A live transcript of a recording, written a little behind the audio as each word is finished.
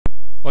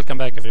Welcome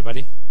back,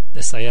 everybody.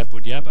 This is Ayab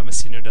Boudiab. I'm a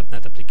senior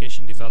 .NET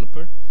application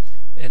developer.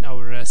 In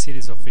our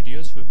series of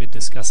videos, we've been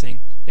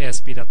discussing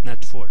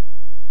ASP.NET 4.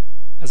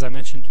 As I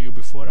mentioned to you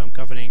before, I'm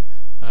covering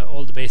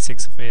all the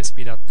basics of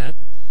ASP.NET.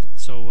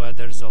 So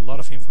there's a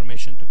lot of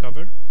information to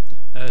cover,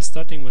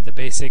 starting with the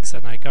basics,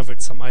 and I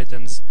covered some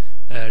items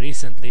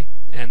recently,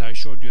 and I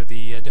showed you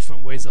the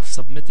different ways of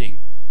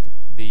submitting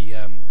the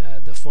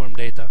form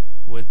data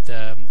with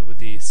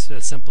the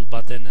simple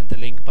button and the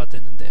link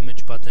button and the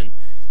image button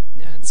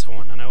and so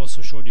on. And I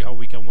also showed you how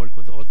we can work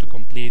with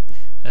autocomplete,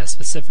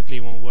 specifically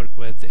when we work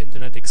with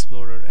Internet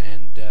Explorer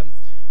and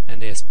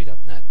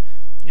ASP.NET.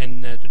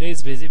 In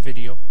today's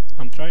video,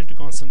 I'm trying to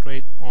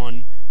concentrate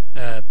on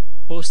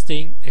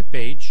posting a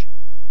page,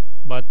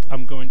 but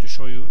I'm going to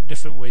show you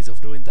different ways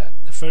of doing that.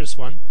 The first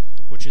one,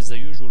 which is the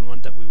usual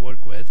one that we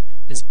work with,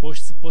 is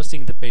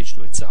posting the page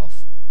to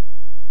itself.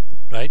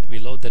 Right? We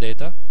load the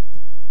data,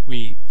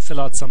 we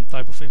fill out some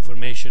type of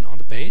information on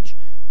the page,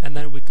 and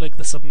then we click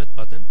the submit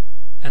button,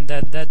 and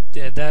then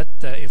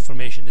that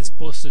information is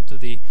posted to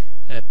the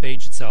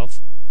page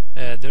itself.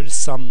 There is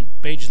some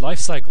page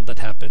lifecycle that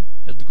happens.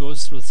 It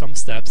goes through some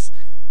steps,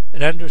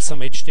 renders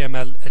some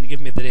HTML, and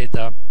give me the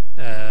data,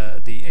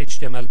 the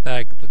HTML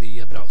back to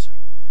the browser.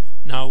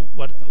 Now,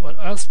 what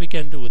else we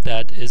can do with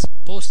that is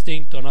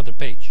posting to another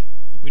page.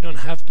 We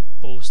don't have to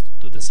post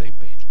to the same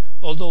page,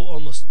 although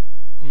almost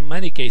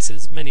many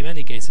cases,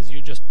 many cases,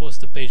 you just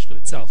post the page to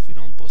itself. You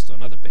don't post to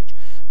another page.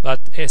 But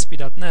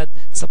ASP.NET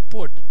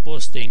support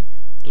posting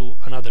to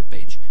another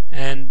page.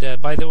 And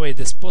by the way,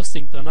 this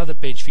posting to another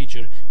page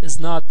feature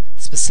is not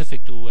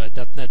specific to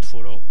 .NET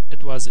 4.0.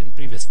 It was in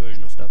previous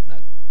version of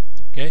 .NET.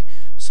 Okay,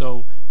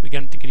 so we're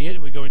going to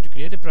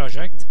create a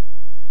project.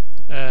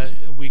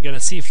 We're going to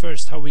see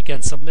first how we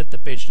can submit the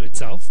page to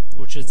itself,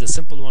 which is the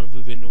simple one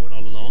we've been doing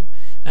all along.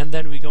 And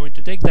then we're going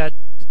to take that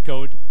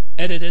code,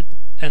 edit it,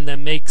 and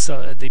then make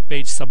the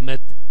page submit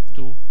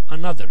to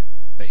another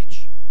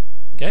page.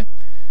 Okay,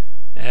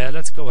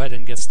 let's go ahead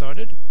and get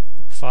started.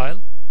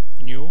 File,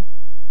 new,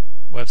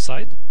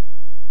 website,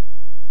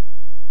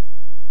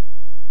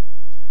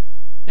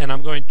 and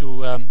I'm going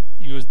to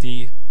use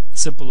the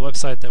simple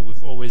website that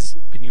we've always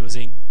been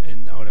using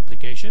in our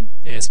application,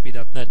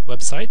 ASP.NET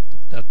website,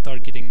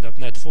 targeting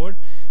 .NET 4.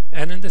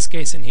 And in this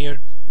case, in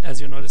here,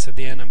 as you notice at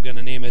the end, I'm going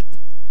to name it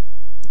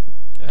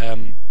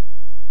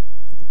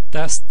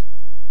test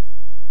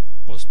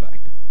postback.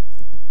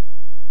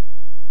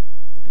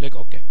 Click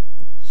OK.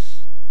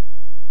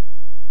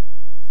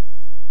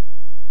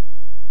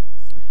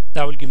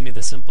 That will give me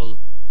the simple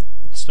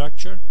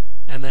structure,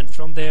 and then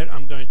from there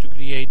I'm going to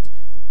create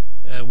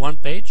one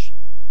page.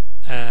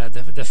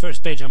 The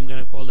first page I'm going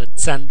to call it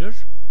sender,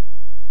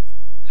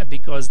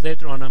 because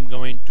later on I'm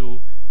going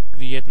to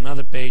create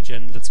another page,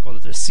 and let's call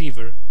it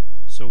receiver,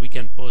 so we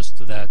can post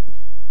to that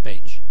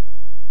page.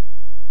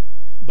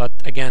 But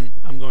again,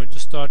 I'm going to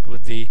start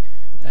with the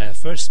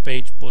first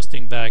page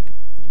posting back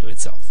to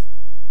itself.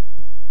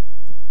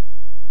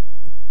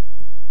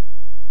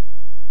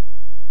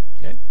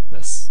 Okay,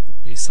 let's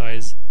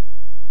resize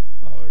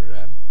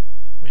our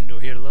window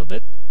here a little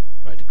bit.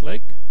 Right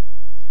click,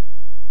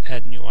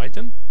 add new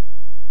item.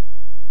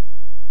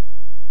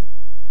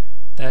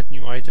 That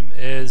new item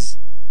is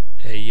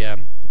a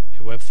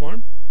web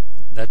form.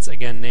 Let's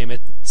again name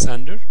it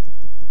sender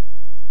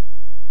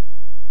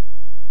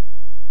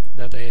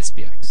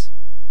 .aspx.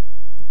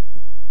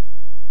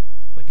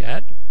 Click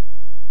add.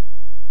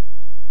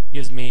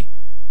 Gives me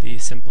the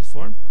simple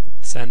form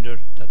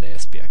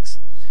sender.aspx.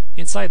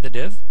 Inside the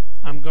div,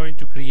 I'm going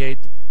to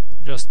create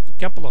just a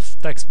couple of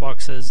text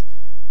boxes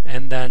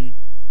and then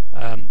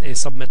a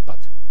submit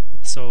button.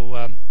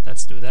 So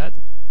let's do that.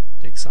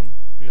 Take some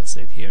real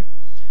estate here,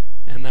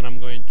 and then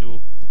I'm going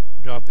to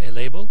drop a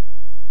label.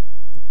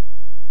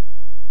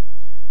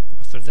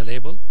 After the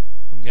label,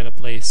 I'm going to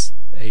place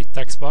a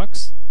text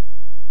box.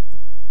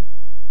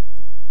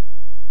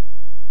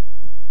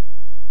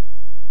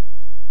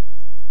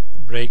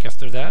 Break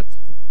after that,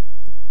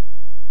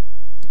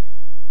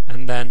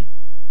 and then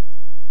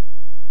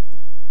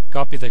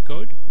copy the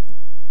code,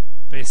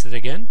 paste it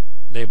again,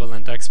 label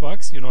and text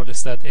box. You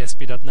notice that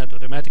ASP.NET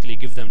automatically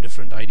give them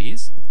different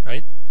IDs,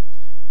 right?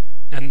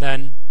 And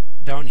then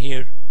down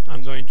here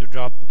I'm going to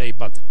drop a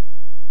button.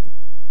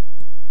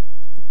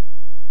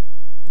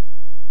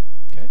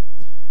 Okay,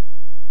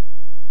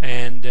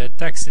 and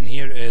text in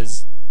here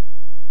is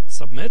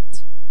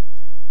submit.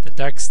 The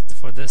text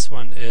for this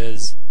one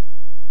is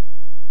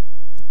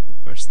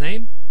first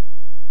name.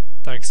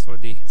 Text for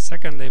the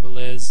second label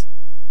is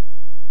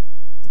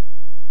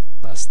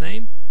last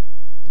name,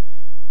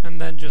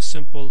 and then just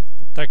simple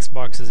text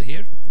boxes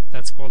here.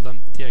 Let's call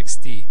them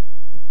txt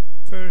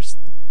first,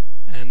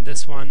 and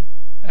this one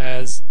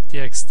as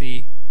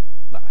txt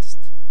last.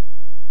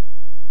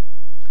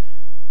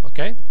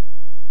 Okay,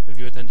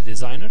 review it in the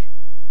designer.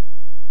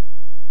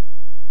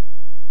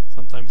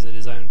 Sometimes the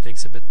designer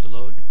takes a bit to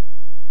load.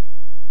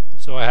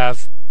 So I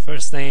have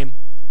first name,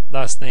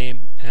 last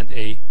name, and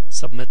a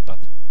submit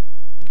button.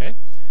 Okay,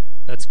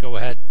 let's go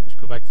ahead,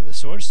 go back to the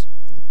source,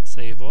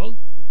 save all,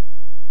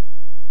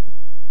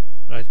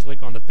 right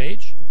click on the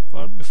page.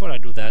 Well, before I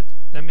do that,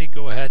 let me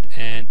go ahead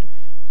and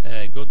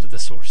go to the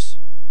source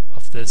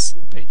of this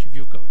page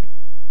view code.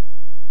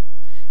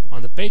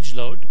 On the page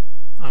load,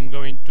 I'm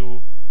going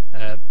to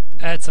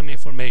add some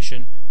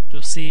information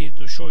to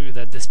show you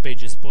that this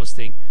page is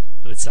posting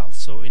to itself.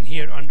 So in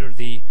here under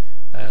the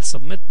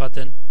submit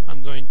button,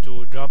 I'm going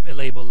to drop a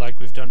label like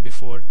we've done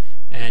before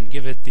and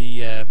give it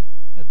the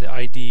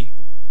ID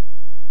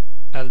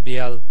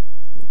LBL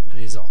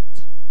result.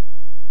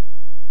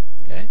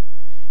 Okay,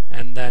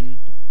 and then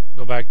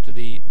go back to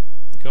the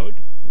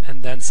code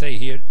and then say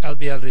here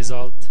LBL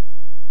result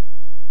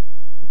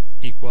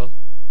equal,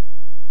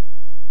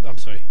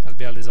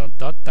 LBL result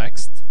dot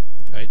text,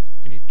 right?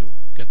 We need to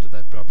get to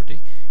that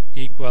property,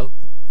 equal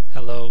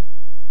hello,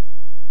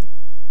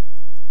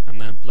 and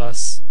then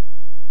plus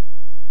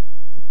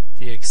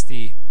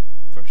txt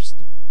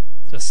first.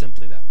 Just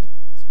simply that.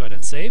 Let's go ahead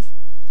and save,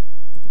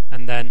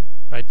 and then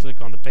right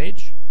click on the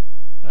page.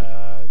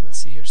 Let's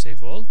see here,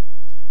 save all.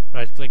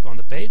 Right click on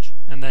the page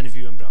and then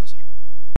view and browse.